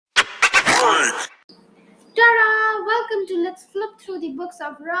welcome to Let's Flip Through the Books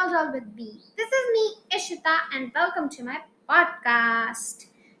of Roald Dahl with B. This is me, Ishita, and welcome to my podcast.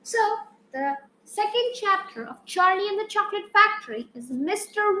 So, the second chapter of Charlie and the Chocolate Factory is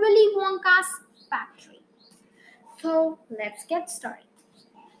Mr. Willy Wonka's Factory. So, let's get started.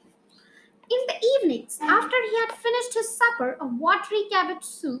 In the evenings, after he had finished his supper of watery cabbage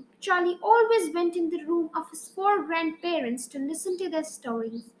soup, Charlie always went in the room of his four grandparents to listen to their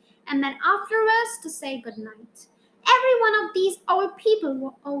stories, and then afterwards to say good night. Every one of these old people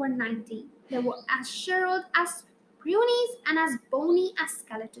were over 90. They were as shrewd as brunies and as bony as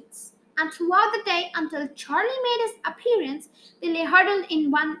skeletons. And throughout the day, until Charlie made his appearance, they lay huddled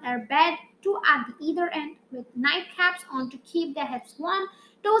in their bed, two at the either end, with nightcaps on to keep their heads warm,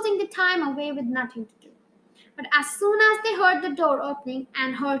 dozing the time away with nothing to do. But as soon as they heard the door opening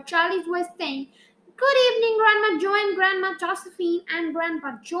and heard Charlie's voice saying, "Good evening, Grandma Joe and Grandma Josephine and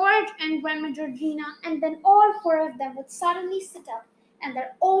Grandpa George and Grandma Georgina," and then all four of them would suddenly sit up, and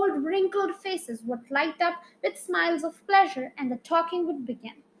their old wrinkled faces would light up with smiles of pleasure, and the talking would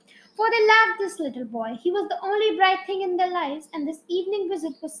begin. For they loved this little boy. He was the only bright thing in their lives, and this evening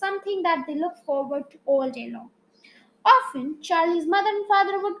visit was something that they looked forward to all day long. Often, Charlie's mother and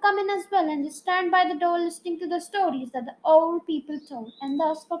father would come in as well and just stand by the door listening to the stories that the old people told, and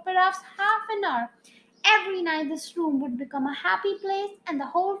thus, for perhaps half an hour, every night this room would become a happy place and the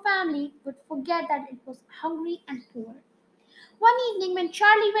whole family would forget that it was hungry and poor. One evening, when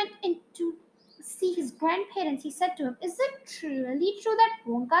Charlie went in to see his grandparents, he said to him, "Is it really true that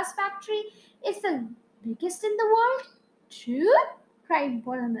Wonka's factory is the biggest in the world?" "True?" cried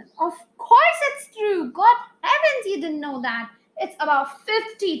Bolomel. "Of course it's true. God heavens, you didn't know that. It's about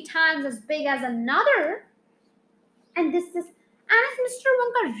 50 times as big as another. And is Mr.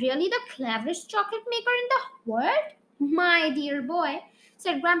 Wonka really the cleverest chocolate maker in the world?" "My dear boy,"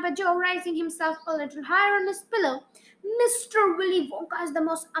 said Grandpa Joe, raising himself a little higher on his pillow, "Mr. Willy Wonka is the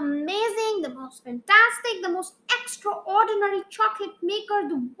most amazing, the most fantastic, the most extraordinary chocolate maker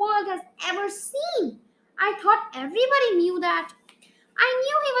the world has ever seen. I thought everybody knew that." "I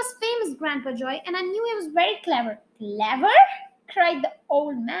knew he was famous, Grandpa Joy, and I knew he was very clever." "Clever?" cried the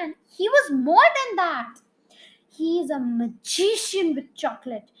old man. "He was more than that. He is a magician with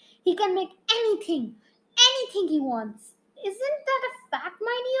chocolate. He can make anything he wants." "Isn't that a fact,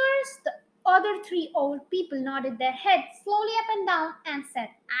 my dears?" The other three old people nodded their heads slowly up and down and said,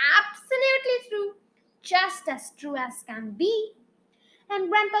 "Absolutely true. Just as true as can be." And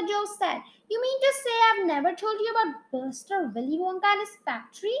Grandpa Joe said, "You mean to say I've never told you about Buster Willy Wonka and his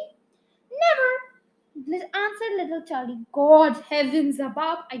factory?" "Never," answered little Charlie. "God heavens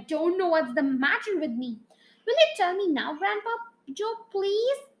above, I don't know what's the matter with me." "Will you tell me now, Grandpa Joe,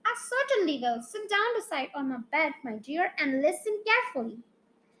 please?" "I certainly will. Sit down beside on my bed, my dear, and listen carefully."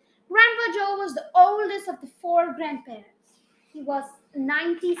 Grandpa Joe was the oldest of the four grandparents. He was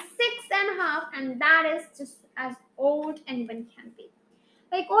 96 and a half, and that is just as old anyone can be.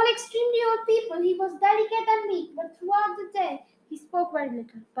 Like all extremely old people, he was delicate and meek, but throughout the day he spoke very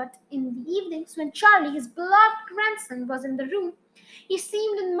little. But in the evenings, when Charlie, his beloved grandson, was in the room, he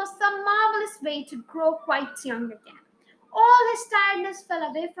seemed in some marvelous way to grow quite young again. All his tiredness fell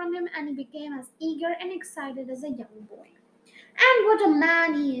away from him, and he became as eager and excited as a young boy. "And what a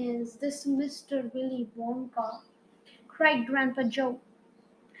man he is, this Mr. Willy Wonka!" cried Grandpa Joe.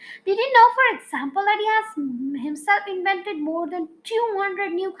 "Did you know, for example, that he has himself invented more than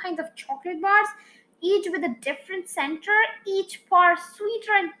 200 new kinds of chocolate bars, each with a different center, each bar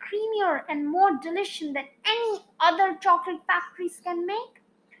sweeter and creamier and more delicious than any other chocolate factories can make?"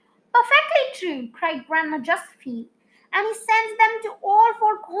 "Perfectly true," cried Grandma Josephine. "And he sends them to all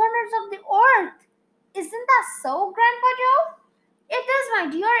four corners of the earth. Isn't that so, Grandpa Joe?" "It is, my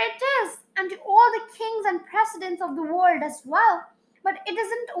dear, it is, and to all the kings and presidents of the world as well. But it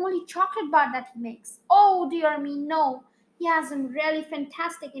isn't only chocolate bar that he makes. Oh, dear me, no. He has some really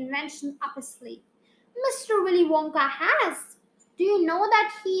fantastic invention up his sleeve. Mr. Willy Wonka has. Do you know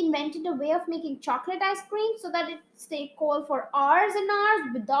that he invented a way of making chocolate ice cream so that it stay cold for hours and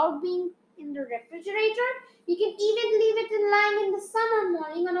hours without being in the refrigerator? You can even leave it in lying in the summer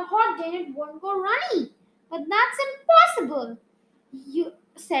morning on a hot day and it won't go runny. But that's impossible," you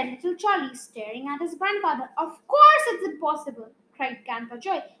said little Charlie, staring at his grandfather. "Of course it's impossible," cried Grandpa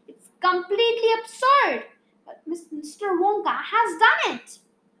Joy. "It's completely absurd." "But Mr. Wonka has done it."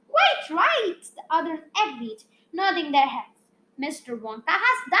 "Quite right," the others agreed, nodding their heads. "Mr. Wonka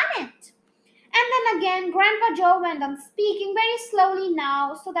has done it." And then again, Grandpa Joe went on speaking very slowly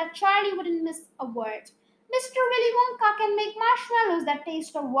now so that Charlie wouldn't miss a word. "Mr. Willy Wonka can make marshmallows that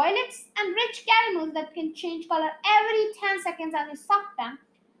taste of violets and rich caramels that can change color every 10 seconds as you suck them.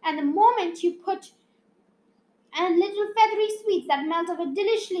 And the moment you put and little feathery sweets that melt away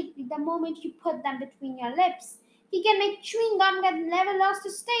deliciously the moment you put them between your lips. He can make chewing gum that never lost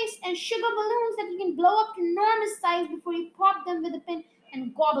its taste and sugar balloons that you can blow up to enormous size before you pop them with a pin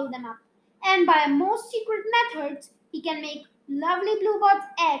and gobble them up. And by most secret methods, he can make lovely bluebird's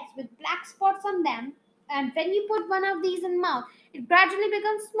eggs with black spots on them. And when you put one of these in mouth, it gradually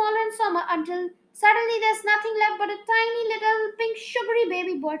becomes smaller and smaller until suddenly there's nothing left but a tiny little pink sugary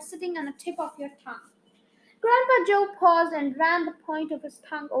baby bird sitting on the tip of your tongue. Grandpa Joe paused and ran the point of his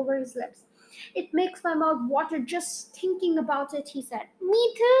tongue over his lips. It makes my mouth water just thinking about it, he said.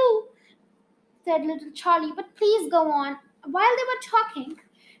 Me too, said little Charlie, but please go on. While they were talking,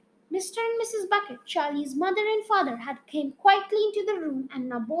 Mr. and Mrs. Bucket, Charlie's mother and father, had came quietly into the room and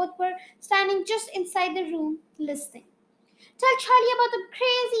now both were standing just inside the room listening. Tell Charlie about the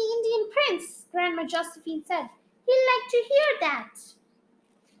crazy Indian prince, Grandma Josephine said. He'll like to hear that.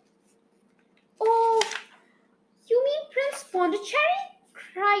 Oh, you mean Prince Pondicherry?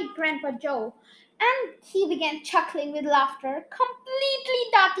 Cried Grandpa Joe. And he began chuckling with laughter. Completely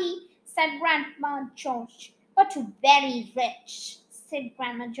dotty, said Grandma George. But very rich, said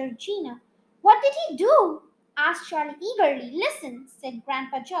Grandma Georgina. What did he do? Asked Charlie eagerly. Listen, said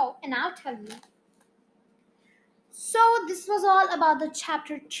Grandpa Joe, and I'll tell you. So this was all about the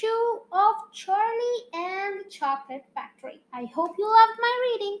chapter 2 of Charlie and the Chocolate Factory. I hope you loved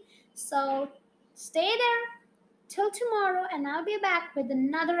my reading. So stay there till tomorrow and I'll be back with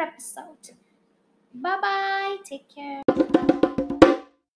another episode. Bye bye. Take care.